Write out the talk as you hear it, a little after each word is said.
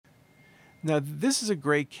Now, this is a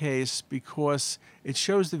great case because it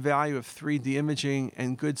shows the value of 3D imaging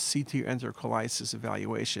and good CT enterocolitis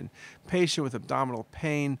evaluation. Patient with abdominal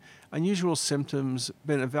pain, unusual symptoms,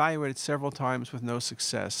 been evaluated several times with no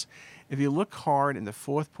success. If you look hard in the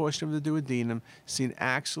fourth portion of the duodenum, seen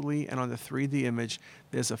axially and on the 3D image,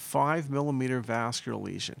 there's a 5 millimeter vascular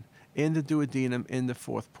lesion in the duodenum in the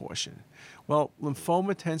fourth portion. Well,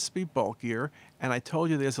 lymphoma tends to be bulkier, and I told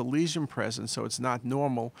you there's a lesion present, so it's not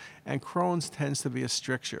normal, and Crohn's tends to be a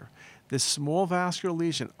stricture. This small vascular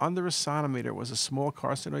lesion under a sonometer was a small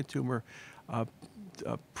carcinoid tumor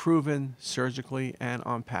proven surgically and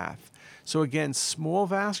on path. So again, small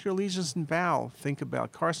vascular lesions in bowel, think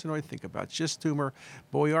about carcinoid, think about GIST tumor,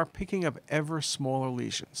 but we are picking up ever smaller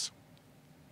lesions.